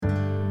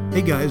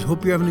Hey guys,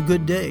 hope you're having a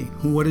good day.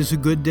 What is a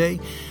good day?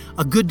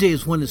 A good day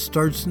is when it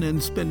starts and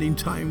ends spending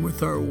time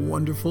with our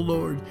wonderful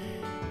Lord.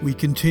 We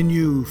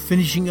continue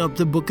finishing up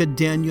the book of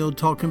Daniel,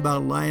 talking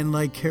about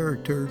lion-like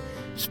character.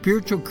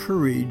 Spiritual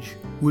courage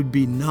would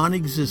be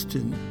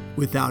non-existent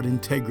without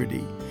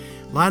integrity.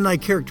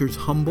 Lion-like character is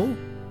humble,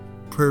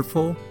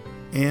 prayerful,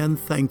 and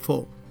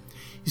thankful.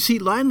 You see,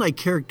 lion-like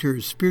character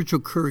is spiritual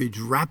courage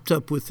wrapped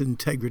up with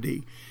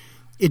integrity.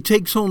 It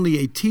takes only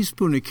a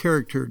teaspoon of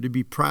character to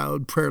be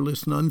proud,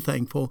 prayerless, and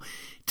unthankful.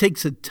 It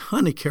takes a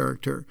ton of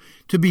character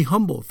to be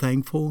humble,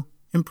 thankful,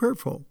 and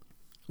prayerful.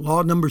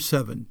 Law number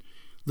 7,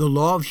 the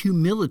law of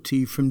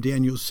humility from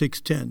Daniel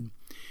 6:10.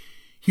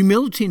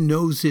 Humility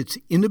knows its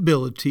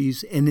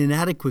inabilities and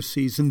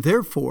inadequacies and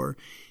therefore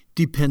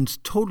depends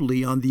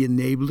totally on the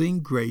enabling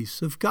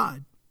grace of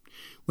God.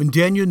 When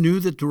Daniel knew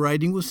that the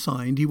writing was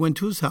signed, he went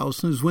to his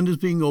house, and his windows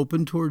being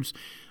opened towards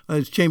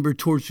his chamber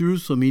towards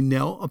Jerusalem, he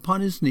knelt upon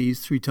his knees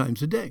 3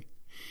 times a day.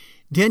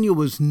 Daniel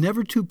was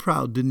never too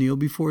proud to kneel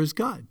before his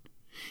God,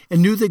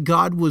 and knew that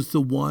God was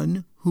the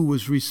one who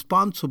was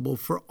responsible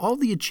for all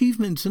the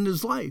achievements in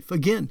his life.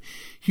 Again,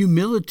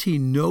 humility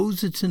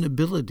knows its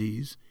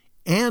inabilities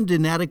and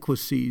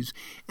inadequacies,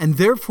 and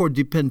therefore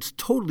depends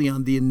totally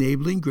on the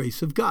enabling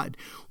grace of God.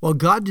 While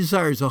God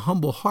desires a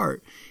humble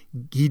heart,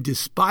 he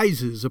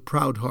despises a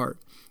proud heart.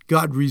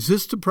 God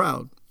resists the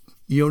proud.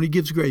 He only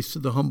gives grace to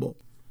the humble.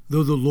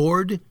 Though the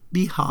Lord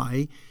be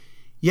high,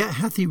 yet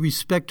hath he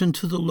respect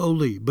unto the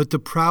lowly, but the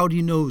proud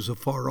he knows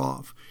afar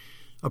off.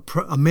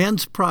 A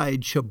man's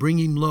pride shall bring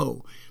him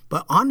low,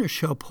 but honor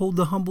shall uphold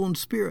the humble in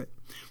spirit.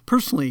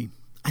 Personally,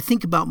 I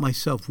think about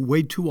myself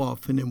way too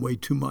often and way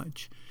too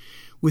much.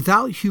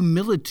 Without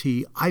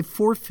humility, I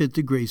forfeit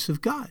the grace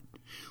of God.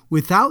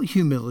 Without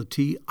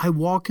humility, I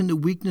walk in the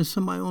weakness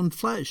of my own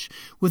flesh.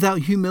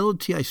 Without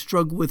humility, I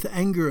struggle with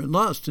anger and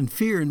lust and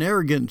fear and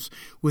arrogance.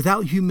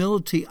 Without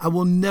humility, I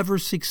will never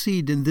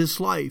succeed in this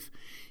life.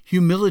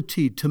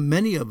 Humility, to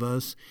many of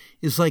us,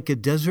 is like a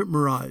desert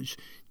mirage.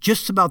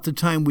 Just about the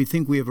time we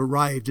think we have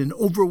arrived, an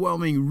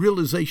overwhelming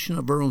realization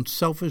of our own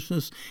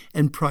selfishness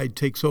and pride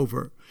takes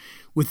over.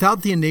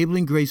 Without the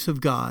enabling grace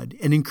of God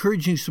and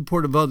encouraging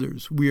support of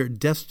others, we are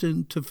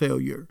destined to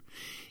failure.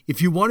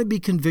 If you want to be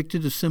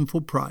convicted of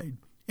sinful pride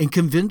and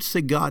convinced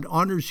that God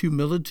honors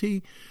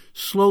humility,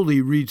 slowly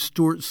read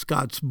Stuart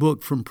Scott's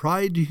book, From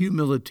Pride to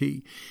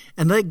Humility,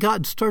 and let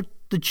God start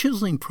the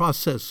chiseling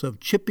process of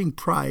chipping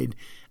pride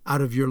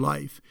out of your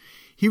life.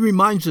 He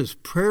reminds us,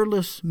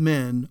 prayerless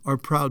men are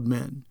proud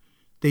men.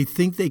 They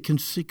think they can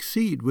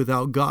succeed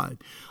without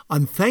God.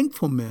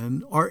 Unthankful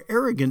men are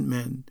arrogant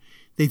men.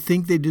 They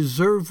think they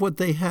deserve what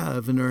they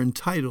have and are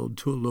entitled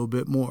to a little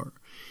bit more.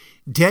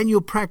 Daniel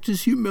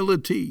practiced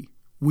humility.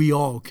 We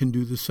all can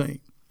do the same.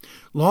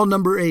 Law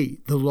number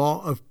 8, the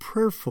law of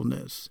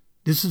prayerfulness.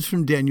 This is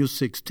from Daniel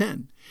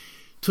 6:10.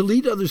 To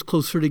lead others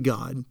closer to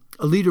God,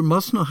 a leader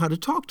must know how to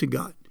talk to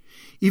God.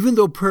 Even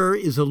though prayer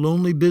is a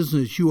lonely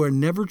business, you are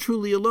never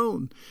truly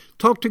alone.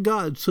 Talk to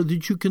God so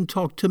that you can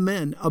talk to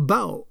men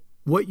about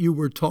what you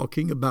were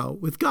talking about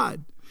with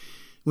God.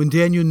 When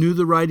Daniel knew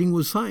the writing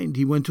was signed,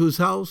 he went to his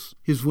house,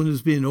 his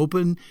windows being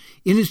open,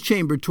 in his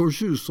chamber towards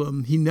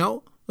Jerusalem. He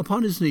knelt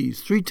upon his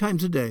knees 3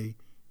 times a day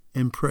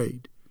and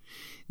prayed.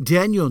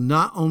 Daniel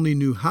not only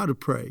knew how to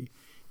pray,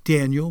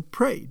 Daniel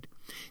prayed.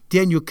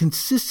 Daniel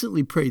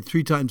consistently prayed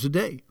 3 times a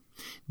day.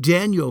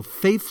 Daniel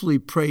faithfully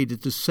prayed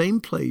at the same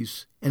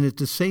place and at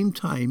the same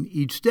time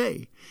each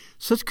day.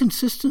 Such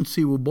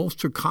consistency will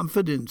bolster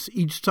confidence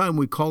each time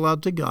we call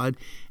out to God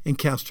and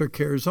cast our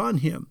cares on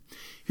him.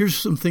 Here's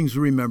some things to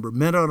remember.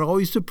 Men ought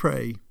always to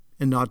pray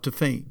and not to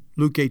faint.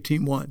 Luke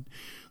 18:1.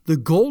 The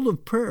goal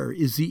of prayer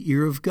is the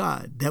ear of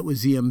God. That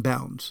was the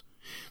bounds.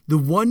 The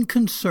one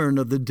concern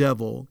of the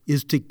devil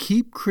is to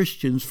keep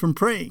Christians from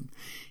praying.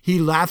 He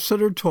laughs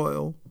at our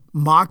toil,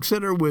 mocks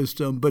at our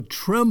wisdom, but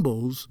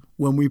trembles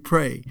when we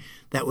pray.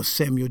 That was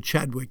Samuel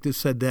Chadwick that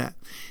said that.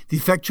 The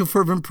effectual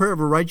fervent prayer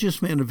of a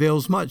righteous man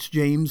avails much,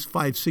 James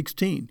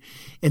 5:16.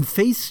 And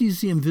faith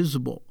sees the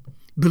invisible,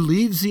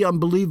 believes the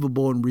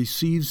unbelievable, and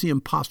receives the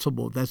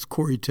impossible. That's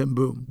Corrie ten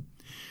Boom.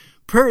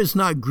 Prayer is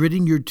not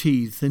gritting your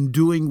teeth and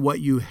doing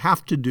what you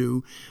have to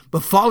do,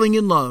 but falling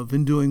in love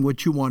and doing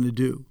what you want to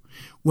do.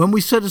 When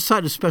we set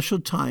aside a special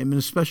time and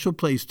a special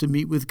place to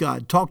meet with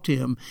God, talk to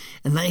him,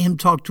 and let him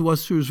talk to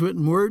us through his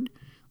written word,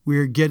 we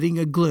are getting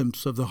a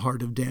glimpse of the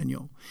heart of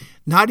Daniel.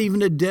 Not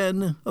even a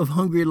den of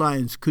hungry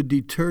lions could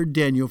deter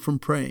Daniel from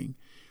praying.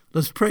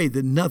 Let's pray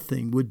that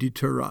nothing would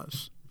deter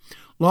us.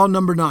 Law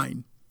number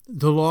 9,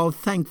 the law of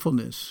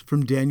thankfulness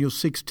from Daniel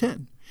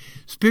 6:10.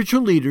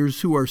 Spiritual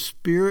leaders who are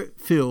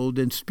spirit-filled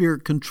and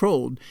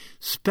spirit-controlled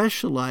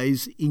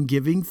specialize in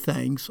giving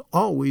thanks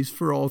always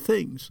for all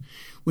things.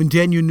 When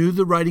Daniel knew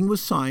the writing was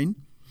signed,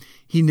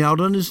 he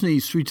knelt on his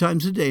knees 3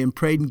 times a day and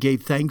prayed and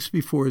gave thanks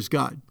before his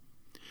God.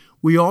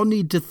 We all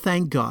need to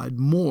thank God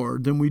more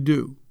than we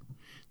do.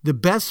 The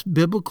best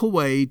biblical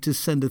way to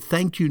send a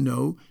thank you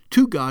note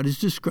to God is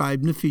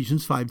described in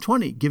Ephesians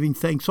 5:20, giving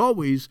thanks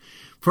always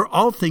for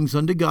all things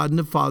unto God and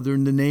the Father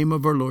in the name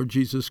of our Lord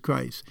Jesus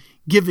Christ.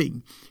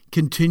 Giving,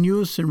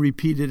 continuous and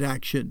repeated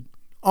action,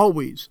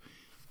 always,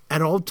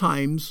 at all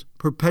times,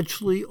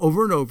 perpetually,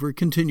 over and over,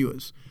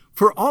 continuous.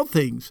 For all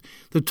things,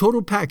 the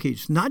total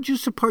package, not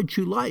just the part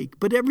you like,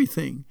 but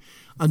everything,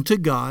 unto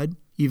God,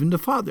 even the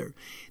Father.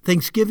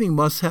 Thanksgiving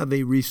must have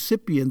a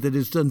recipient that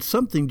has done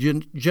something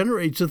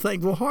generates a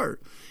thankful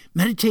heart.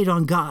 Meditate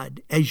on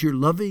God as your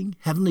loving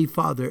Heavenly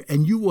Father,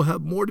 and you will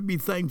have more to be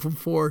thankful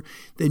for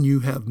than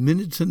you have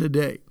minutes in a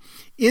day.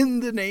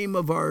 In the name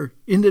of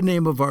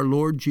our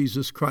Lord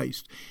Jesus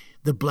Christ,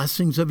 the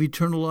blessings of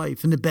eternal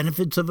life and the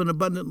benefits of an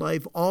abundant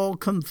life all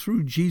come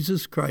through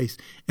Jesus Christ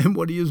and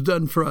what he has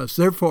done for us.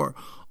 Therefore,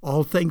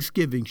 all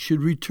thanksgiving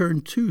should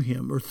return to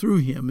him or through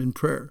him in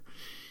prayer.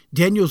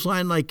 Daniel's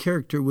lion-like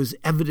character was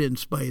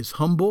evidenced by his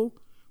humble,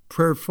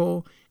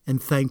 prayerful,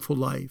 and thankful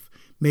life.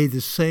 May the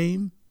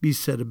same be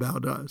said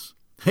about us.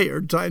 Hey,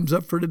 our time's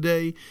up for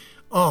today.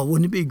 Oh,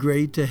 wouldn't it be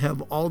great to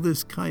have all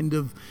this kind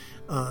of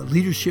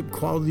leadership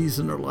qualities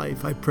in our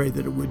life? I pray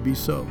that it would be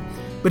so.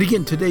 But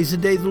again, today's the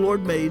day the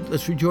Lord made.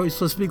 Let's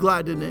rejoice. Let's be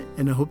glad in it.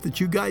 And I hope that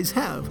you guys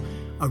have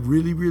a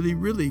really, really,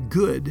 really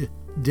good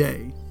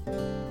day.